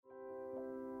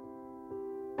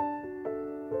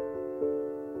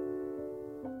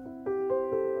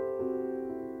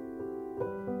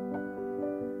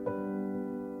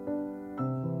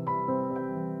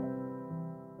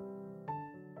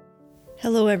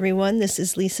Hello, everyone. This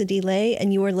is Lisa DeLay,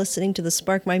 and you are listening to the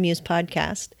Spark My Muse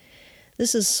podcast.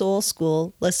 This is Soul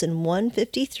School, Lesson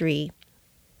 153,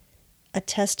 A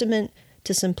Testament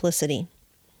to Simplicity.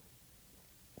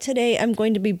 Today, I'm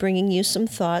going to be bringing you some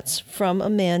thoughts from a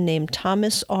man named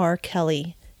Thomas R.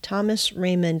 Kelly, Thomas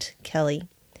Raymond Kelly.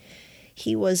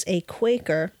 He was a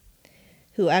Quaker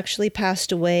who actually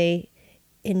passed away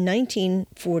in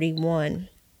 1941.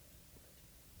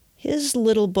 His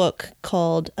little book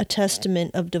called A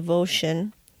Testament of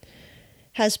Devotion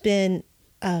has been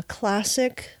a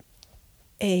classic,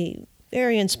 a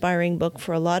very inspiring book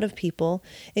for a lot of people,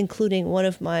 including one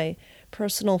of my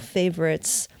personal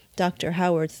favorites, Dr.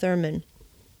 Howard Thurman.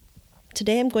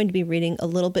 Today I'm going to be reading a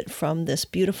little bit from this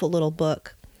beautiful little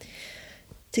book.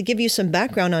 To give you some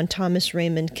background on Thomas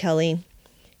Raymond Kelly,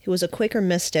 he was a Quaker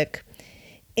mystic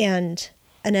and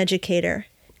an educator.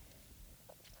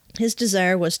 His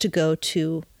desire was to go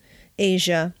to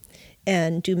Asia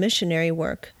and do missionary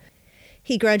work.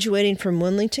 He graduated from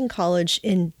Wilmington College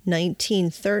in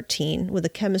 1913 with a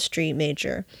chemistry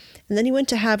major, and then he went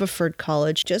to Haverford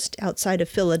College just outside of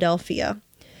Philadelphia,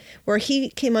 where he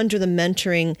came under the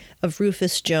mentoring of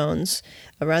Rufus Jones,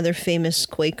 a rather famous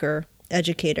Quaker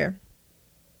educator.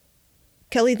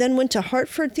 Kelly then went to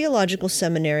Hartford Theological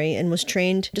Seminary and was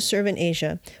trained to serve in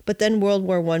Asia, but then World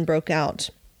War I broke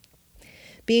out.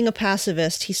 Being a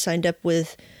pacifist, he signed up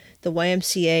with the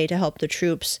YMCA to help the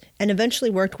troops and eventually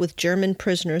worked with German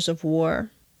prisoners of war.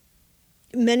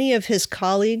 Many of his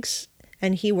colleagues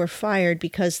and he were fired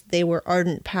because they were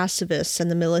ardent pacifists, and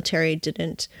the military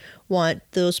didn't want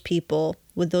those people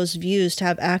with those views to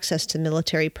have access to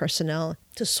military personnel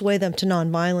to sway them to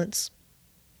nonviolence.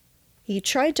 He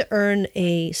tried to earn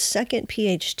a second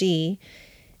PhD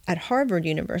at Harvard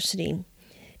University.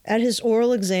 At his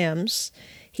oral exams,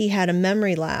 he had a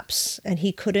memory lapse, and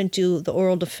he couldn't do the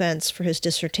oral defense for his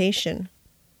dissertation.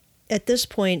 At this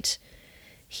point,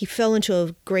 he fell into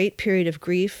a great period of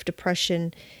grief,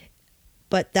 depression,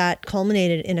 but that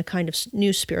culminated in a kind of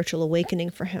new spiritual awakening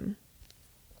for him.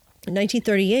 In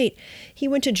 1938, he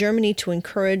went to Germany to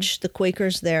encourage the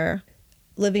Quakers there,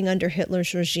 living under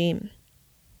Hitler's regime.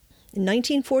 In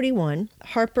 1941,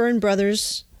 Harper and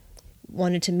Brothers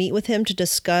wanted to meet with him to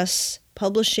discuss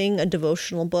publishing a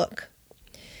devotional book.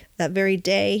 That very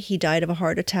day, he died of a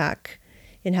heart attack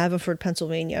in Haverford,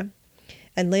 Pennsylvania.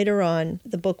 And later on,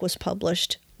 the book was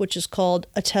published, which is called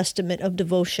A Testament of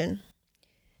Devotion.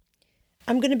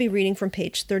 I'm going to be reading from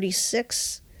page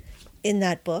 36 in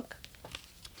that book,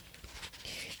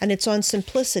 and it's on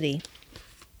simplicity.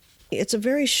 It's a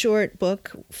very short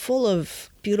book full of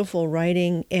beautiful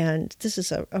writing, and this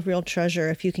is a real treasure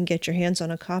if you can get your hands on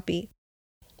a copy.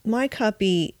 My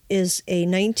copy is a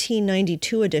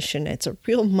 1992 edition. It's a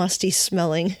real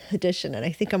musty-smelling edition, and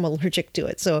I think I'm allergic to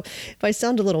it. So if I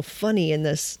sound a little funny in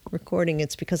this recording,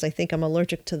 it's because I think I'm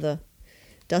allergic to the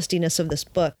dustiness of this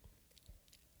book.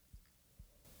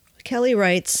 Kelly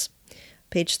writes,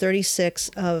 page 36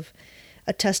 of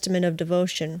A Testament of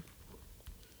Devotion,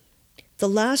 "The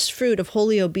last fruit of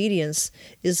holy obedience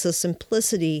is the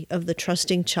simplicity of the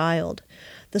trusting child,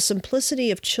 the simplicity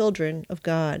of children of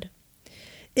God.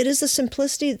 It is the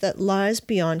simplicity that lies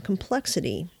beyond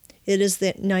complexity. It is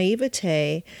the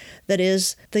naivete that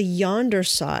is the yonder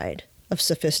side of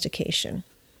sophistication.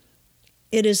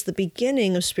 It is the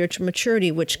beginning of spiritual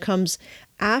maturity, which comes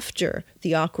after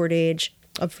the awkward age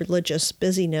of religious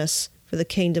busyness for the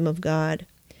kingdom of God.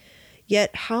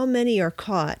 Yet how many are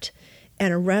caught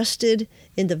and arrested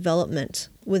in development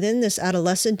within this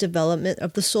adolescent development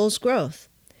of the soul's growth?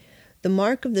 The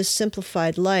mark of this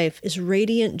simplified life is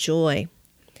radiant joy.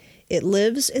 It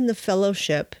lives in the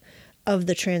fellowship of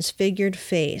the transfigured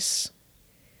face."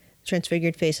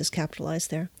 Transfigured face is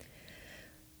capitalized there.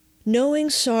 "Knowing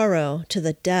sorrow to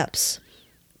the depths,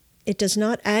 it does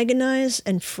not agonize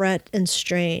and fret and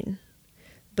strain,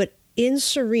 but in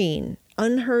serene,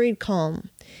 unhurried calm,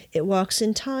 it walks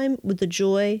in time with the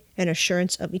joy and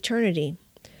assurance of eternity.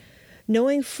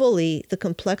 Knowing fully the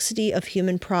complexity of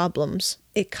human problems,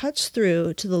 it cuts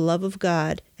through to the love of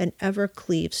God and ever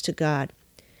cleaves to God.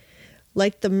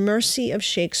 Like the mercy of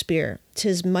Shakespeare,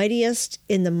 'tis mightiest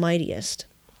in the mightiest.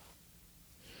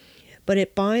 But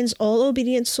it binds all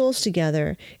obedient souls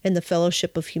together in the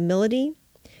fellowship of humility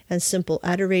and simple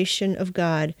adoration of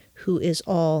God, who is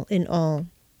all in all.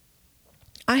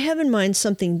 I have in mind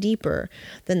something deeper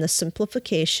than the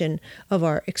simplification of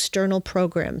our external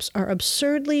programs, our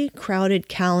absurdly crowded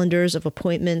calendars of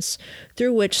appointments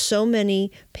through which so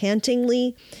many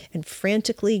pantingly and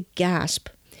frantically gasp.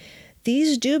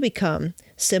 These do become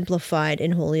simplified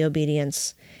in holy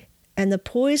obedience, and the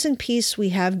poise and peace we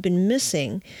have been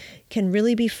missing can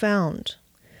really be found.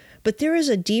 But there is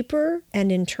a deeper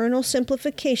and internal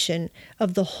simplification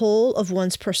of the whole of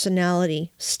one's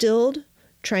personality, stilled,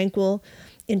 tranquil,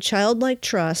 in childlike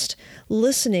trust,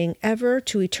 listening ever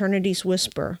to eternity's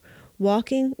whisper,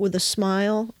 walking with a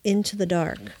smile into the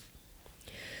dark.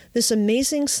 This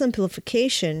amazing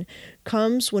simplification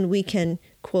comes when we can,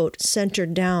 quote, center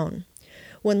down,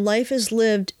 when life is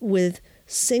lived with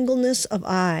singleness of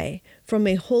eye, from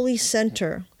a holy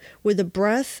center, where the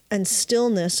breath and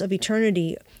stillness of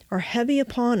eternity are heavy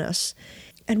upon us,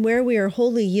 and where we are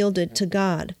wholly yielded to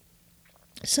God.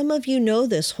 Some of you know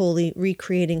this holy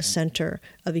recreating center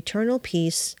of eternal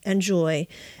peace and joy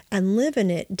and live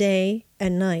in it day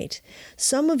and night.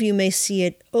 Some of you may see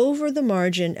it over the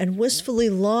margin and wistfully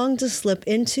long to slip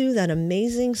into that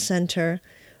amazing center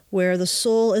where the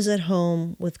soul is at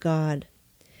home with God.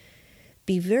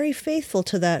 Be very faithful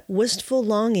to that wistful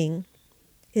longing.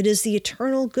 It is the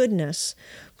eternal goodness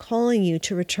calling you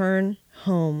to return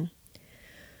home,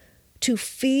 to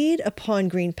feed upon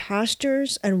green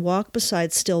pastures and walk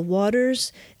beside still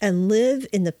waters and live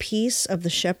in the peace of the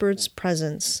shepherd's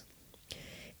presence.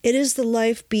 It is the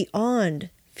life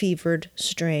beyond fevered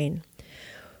strain.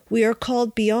 We are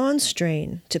called beyond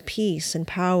strain to peace and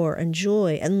power and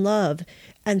joy and love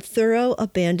and thorough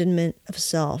abandonment of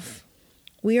self.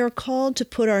 We are called to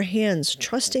put our hands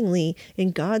trustingly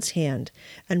in God's hand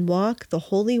and walk the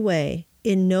holy way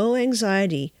in no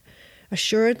anxiety,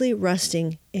 assuredly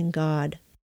resting in God.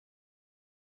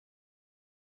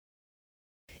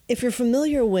 If you're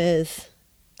familiar with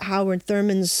Howard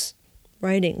Thurman's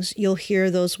writings, you'll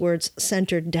hear those words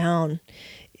centered down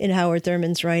in Howard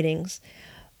Thurman's writings.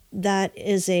 That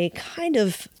is a kind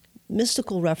of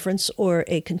mystical reference or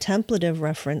a contemplative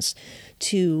reference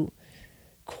to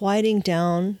quieting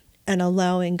down and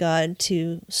allowing God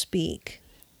to speak,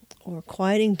 or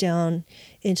quieting down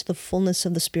into the fullness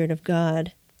of the Spirit of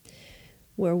God,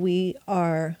 where we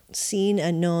are seen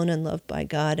and known and loved by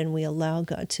God, and we allow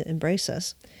God to embrace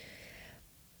us.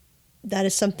 That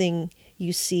is something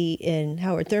you see in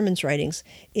Howard Thurman's writings.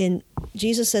 In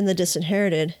Jesus and the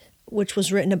Disinherited, which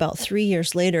was written about 3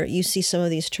 years later, you see some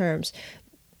of these terms.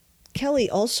 Kelly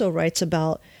also writes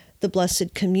about the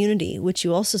blessed community, which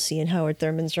you also see in Howard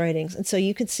Thurman's writings. And so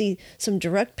you could see some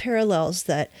direct parallels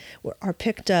that are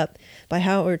picked up by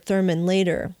Howard Thurman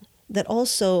later that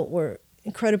also were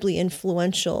incredibly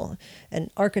influential and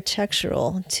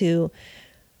architectural to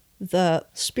the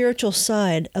spiritual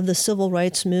side of the civil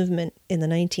rights movement in the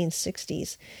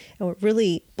 1960s, and what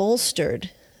really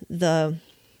bolstered the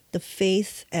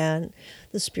faith and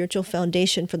the spiritual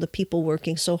foundation for the people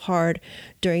working so hard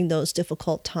during those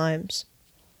difficult times.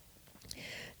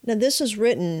 Now, this was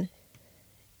written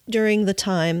during the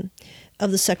time of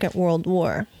the Second World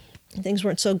War. Things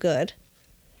weren't so good.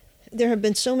 There have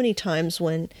been so many times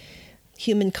when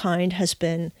humankind has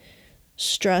been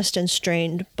stressed and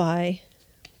strained by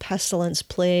pestilence,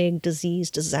 plague, disease,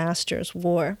 disasters,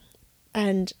 war.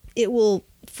 And it will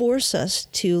force us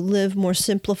to live more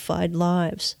simplified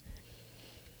lives.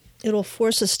 It will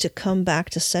force us to come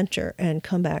back to center and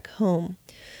come back home,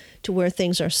 to where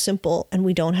things are simple and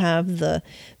we don't have the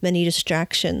many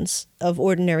distractions of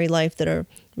ordinary life that are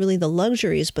really the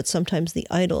luxuries, but sometimes the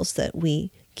idols that we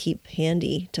keep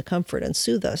handy to comfort and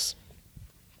soothe us.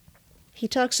 He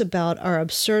talks about our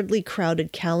absurdly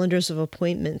crowded calendars of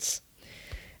appointments,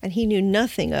 and he knew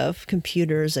nothing of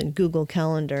computers and Google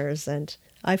calendars and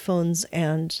iPhones,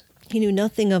 and he knew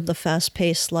nothing of the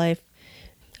fast-paced life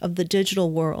of the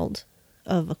digital world,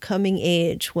 of a coming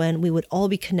age when we would all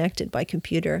be connected by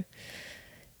computer.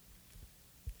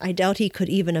 I doubt he could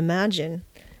even imagine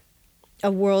a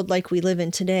world like we live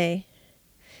in today.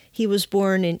 He was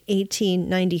born in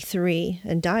 1893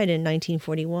 and died in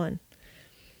 1941.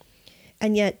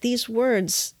 And yet these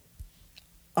words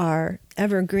are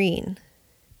evergreen,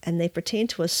 and they pertain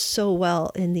to us so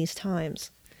well in these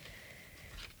times.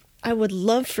 I would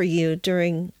love for you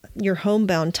during your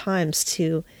homebound times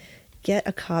to get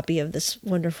a copy of this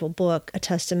wonderful book, A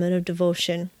Testament of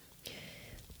Devotion.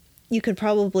 You could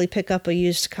probably pick up a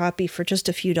used copy for just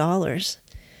a few dollars.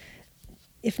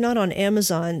 If not on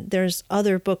Amazon, there's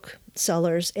other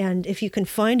booksellers, and if you can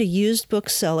find a used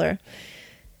bookseller,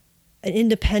 an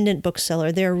independent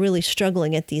bookseller, they're really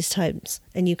struggling at these times,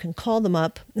 and you can call them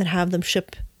up and have them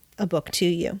ship a book to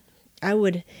you. I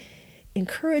would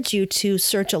encourage you to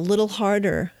search a little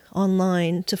harder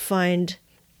online to find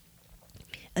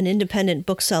an independent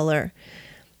bookseller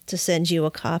to send you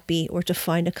a copy or to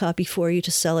find a copy for you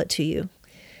to sell it to you.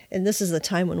 And this is the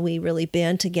time when we really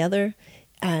band together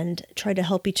and try to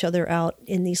help each other out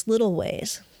in these little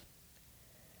ways.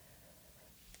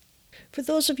 For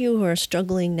those of you who are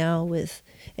struggling now with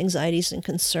anxieties and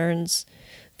concerns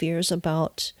fears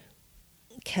about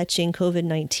catching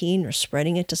COVID-19 or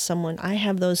spreading it to someone. I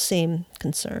have those same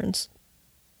concerns.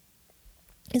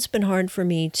 It's been hard for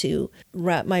me to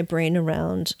wrap my brain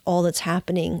around all that's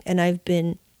happening, and I've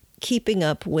been keeping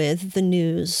up with the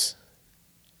news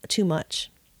too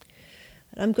much.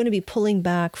 I'm going to be pulling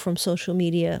back from social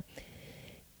media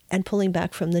and pulling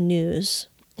back from the news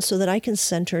so that I can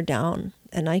center down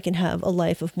and I can have a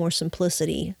life of more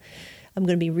simplicity. I'm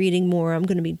going to be reading more. I'm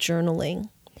going to be journaling.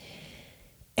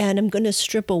 And I'm going to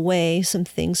strip away some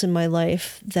things in my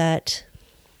life that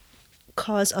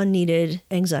cause unneeded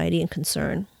anxiety and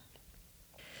concern.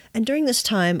 And during this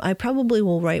time, I probably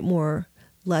will write more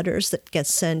letters that get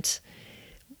sent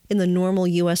in the normal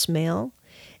U.S. mail.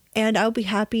 And I'll be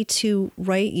happy to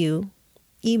write you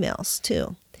emails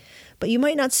too. But you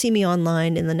might not see me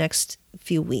online in the next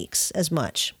few weeks as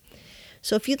much.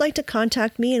 So if you'd like to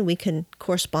contact me and we can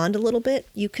correspond a little bit,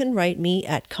 you can write me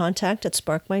at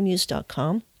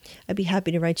contact@sparkmymuse.com. I'd be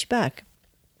happy to write you back.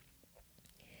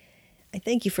 I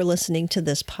thank you for listening to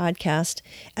this podcast.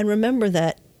 And remember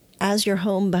that as you're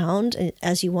homebound and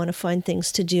as you want to find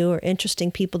things to do or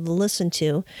interesting people to listen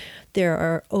to, there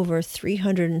are over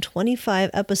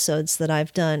 325 episodes that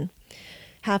I've done.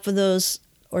 Half of those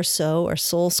or so are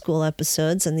Soul School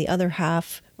episodes, and the other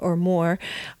half or more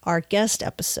are guest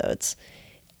episodes.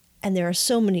 And there are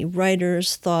so many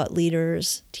writers, thought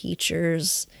leaders,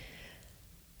 teachers,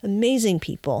 amazing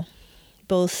people,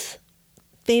 both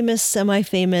famous,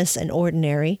 semi-famous, and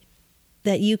ordinary,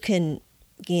 that you can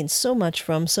gain so much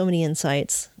from, so many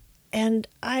insights. And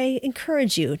I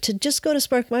encourage you to just go to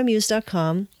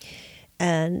sparkmymuse.com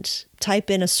and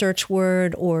type in a search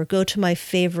word or go to my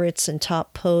favorites and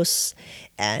top posts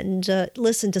and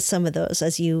listen to some of those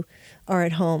as you are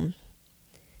at home.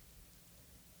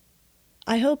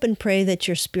 I hope and pray that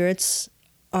your spirits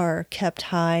are kept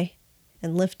high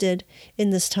and lifted in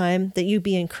this time, that you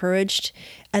be encouraged,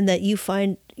 and that you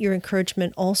find your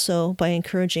encouragement also by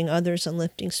encouraging others and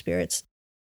lifting spirits.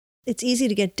 It's easy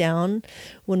to get down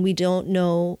when we don't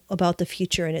know about the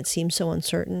future and it seems so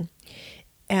uncertain.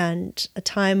 And a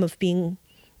time of being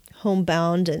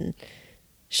homebound and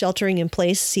sheltering in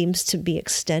place seems to be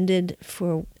extended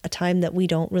for a time that we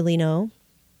don't really know.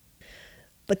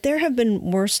 But there have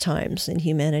been worse times in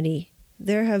humanity.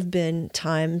 There have been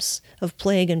times of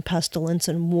plague and pestilence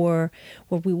and war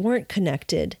where we weren't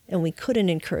connected and we couldn't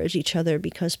encourage each other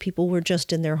because people were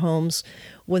just in their homes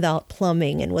without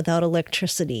plumbing and without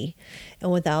electricity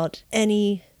and without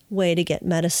any way to get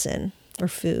medicine or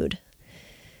food.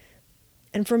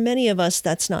 And for many of us,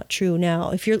 that's not true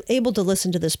now. If you're able to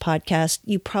listen to this podcast,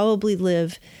 you probably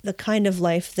live the kind of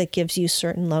life that gives you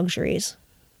certain luxuries.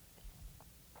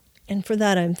 And for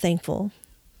that, I'm thankful.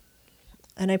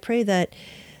 And I pray that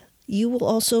you will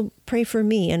also pray for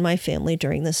me and my family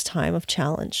during this time of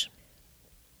challenge.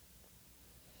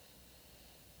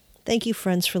 Thank you,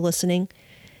 friends, for listening.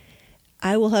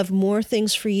 I will have more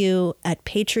things for you at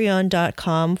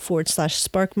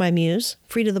patreon.com/sparkmymuse,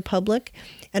 free to the public,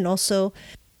 and also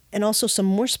some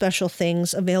more special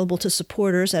things available to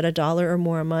supporters at $1 or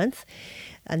more a month.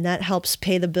 And that helps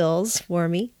pay the bills for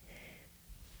me.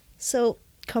 So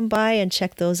come by and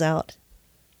check those out.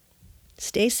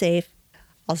 Stay safe.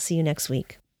 I'll see you next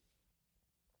week.